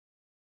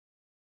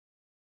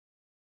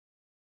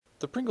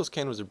The Pringles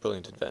can was a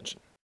brilliant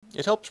invention.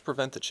 It helps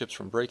prevent the chips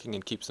from breaking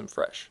and keeps them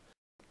fresh.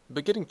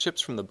 But getting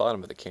chips from the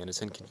bottom of the can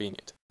is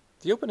inconvenient.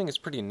 The opening is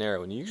pretty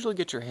narrow and you usually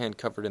get your hand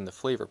covered in the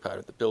flavor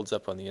powder that builds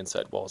up on the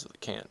inside walls of the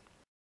can.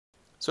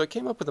 So I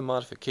came up with a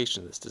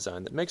modification of this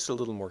design that makes it a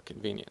little more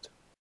convenient.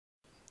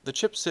 The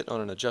chips sit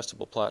on an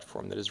adjustable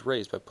platform that is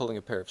raised by pulling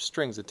a pair of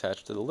strings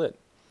attached to the lid.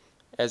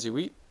 As you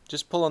eat,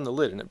 just pull on the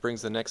lid and it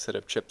brings the next set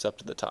of chips up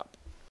to the top.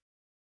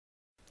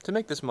 To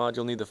make this mod,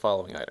 you'll need the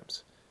following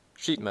items: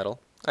 sheet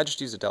metal, I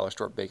just use a dollar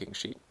store baking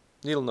sheet,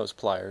 needle nose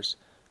pliers,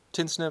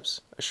 tin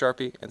snips, a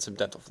Sharpie, and some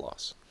dental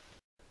floss.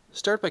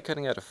 Start by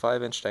cutting out a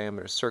 5-inch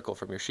diameter circle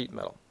from your sheet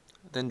metal.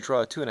 Then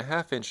draw a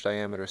 2.5-inch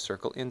diameter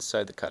circle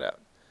inside the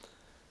cutout.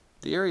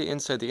 The area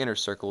inside the inner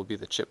circle will be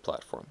the chip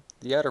platform.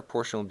 The outer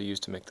portion will be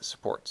used to make the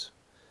supports.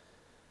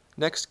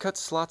 Next, cut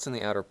slots in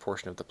the outer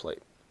portion of the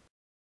plate.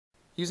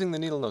 Using the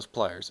needle nose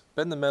pliers,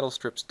 bend the metal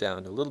strips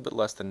down to a little bit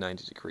less than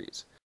 90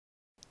 degrees.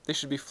 They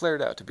should be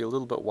flared out to be a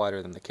little bit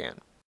wider than the can.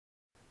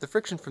 The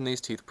friction from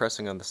these teeth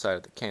pressing on the side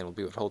of the can will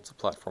be what holds the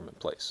platform in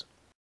place.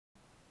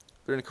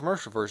 But in a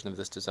commercial version of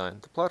this design,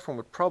 the platform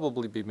would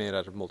probably be made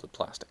out of molded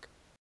plastic.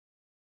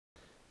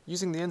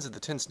 Using the ends of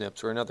the tin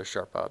snips or another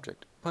sharp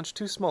object, punch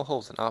 2 small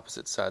holes on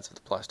opposite sides of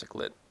the plastic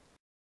lid.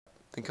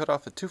 Then cut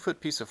off a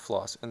 2-foot piece of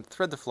floss and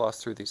thread the floss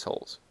through these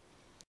holes.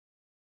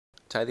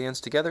 Tie the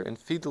ends together and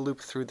feed the loop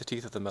through the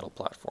teeth of the metal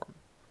platform.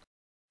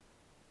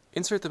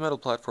 Insert the metal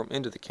platform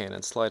into the can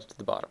and slide it to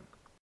the bottom.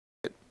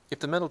 If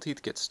the metal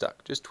teeth get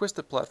stuck, just twist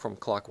the platform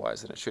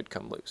clockwise and it should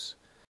come loose.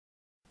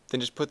 Then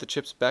just put the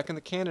chips back in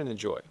the can and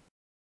enjoy.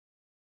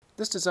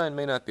 This design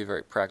may not be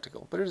very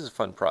practical, but it is a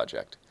fun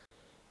project.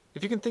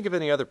 If you can think of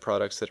any other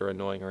products that are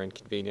annoying or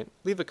inconvenient,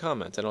 leave a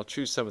comment and I'll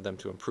choose some of them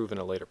to improve in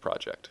a later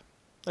project.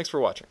 Thanks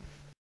for watching.